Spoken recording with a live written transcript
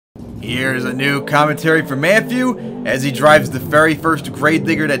Here's a new commentary from Matthew as he drives the very first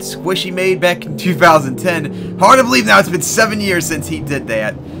Gravedigger that Squishy made back in 2010. Hard to believe now it's been 7 years since he did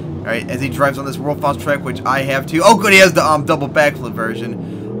that. Alright, as he drives on this World Founds track, which I have too. Oh good, he has the double backflip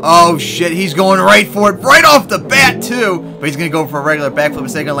version. Oh shit, he's going right for it, right off the bat too. But he's gonna go for a regular backflip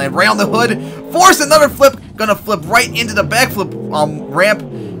instead, gonna land right on the hood. Force another flip, gonna flip right into the backflip ramp.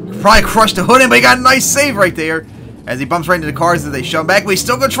 Probably crushed the hood in, but he got a nice save right there. As he bumps right into the cars as they shove him back, but he's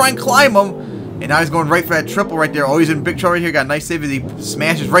still gonna try and climb them. And now he's going right for that triple right there. Oh, he's in big trouble right here. Got a nice save as he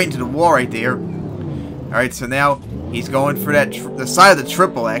smashes right into the wall right there. Alright, so now he's going for that the side of the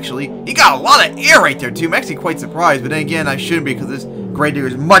triple, actually. He got a lot of air right there, too. I'm actually quite surprised, but then again, I shouldn't be because this Gravedigger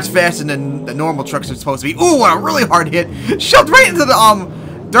is much faster than the normal trucks are supposed to be. Ooh, what a really hard hit. Shoved right into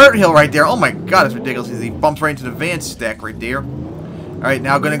the dirt hill right there. Oh my god, that's ridiculous as he bumps right into the van stack right there. Alright,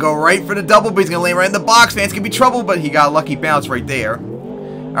 now gonna go right for the double, but he's gonna land right in the box. Fans can be trouble, but he got a lucky bounce right there.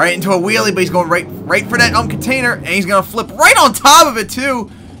 Alright, into a wheelie, but he's going right for that container, and he's gonna flip right on top of it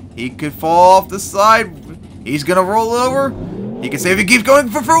too. He could fall off the side. He's gonna roll over. He can save it, keeps going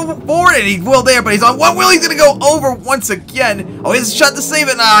forward, and he will there, but he's on one wheel. He's gonna go over once again. Oh, he has a shot to save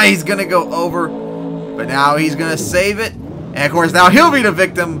it. Nah, he's gonna go over, but now he's gonna save it, and of course now he'll be the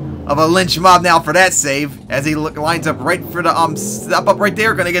victim of a lynch mob now for that save, as he lines up right for the step up right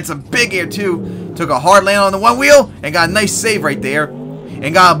there. Gonna get some big air too. Took a hard land on the one wheel and got a nice save right there,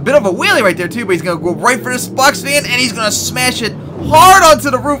 and got a bit of a wheelie right there too. But he's gonna go right for this box fan, and he's gonna smash it hard onto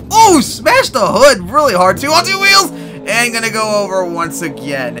the roof. Oh, smash the hood really hard too on two wheels, and gonna go over once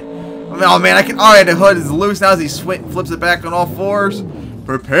again. Oh man, alright, the hood is loose now as he flips it back on all fours.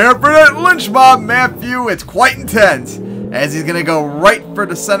 Prepare for that lynch mob, Matthew. It's quite intense. As he's gonna go right for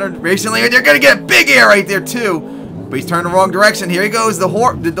the center recently, they're gonna get big air right there too. But he's turning the wrong direction. Here he goes.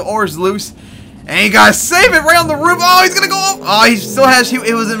 The oar's loose, and he gotta save it right on the roof. Oh, he's gonna go off. Oh, he still has.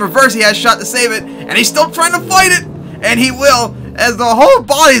 It was in reverse. He has a shot to save it, and he's still trying to fight it, and he will. As the whole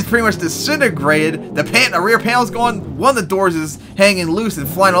body is pretty much disintegrated. The rear panel's gone. One of the doors is hanging loose and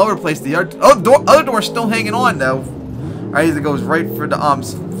flying all over the place. The other door's still hanging on though. All right, it goes right for the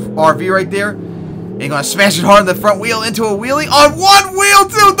RV right there. And he's gonna smash it hard on the front wheel into a wheelie on one wheel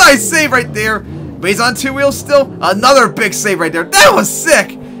too. Nice save right there. But he's on two wheels still. Another big save right there. That was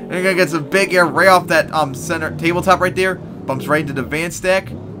sick. And you're gonna get some big air right off that center tabletop right there. Bumps right into the van stack.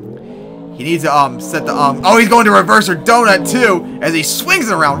 He needs to set the oh, he's going to reverser donut too as he swings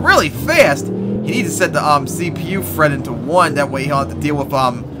it around really fast. He needs to set the CPU thread into 1. That way he'll have to deal with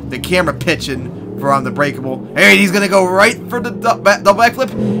the camera pitching for the breakable. And he's gonna go right for the double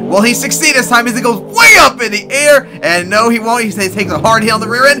backflip. Well, he succeeds this time as he goes way up in the air. And no, he won't. He takes a hard hit on the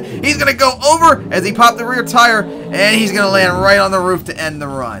rear end. He's gonna go over as he popped the rear tire, and he's gonna land right on the roof to end the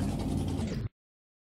run.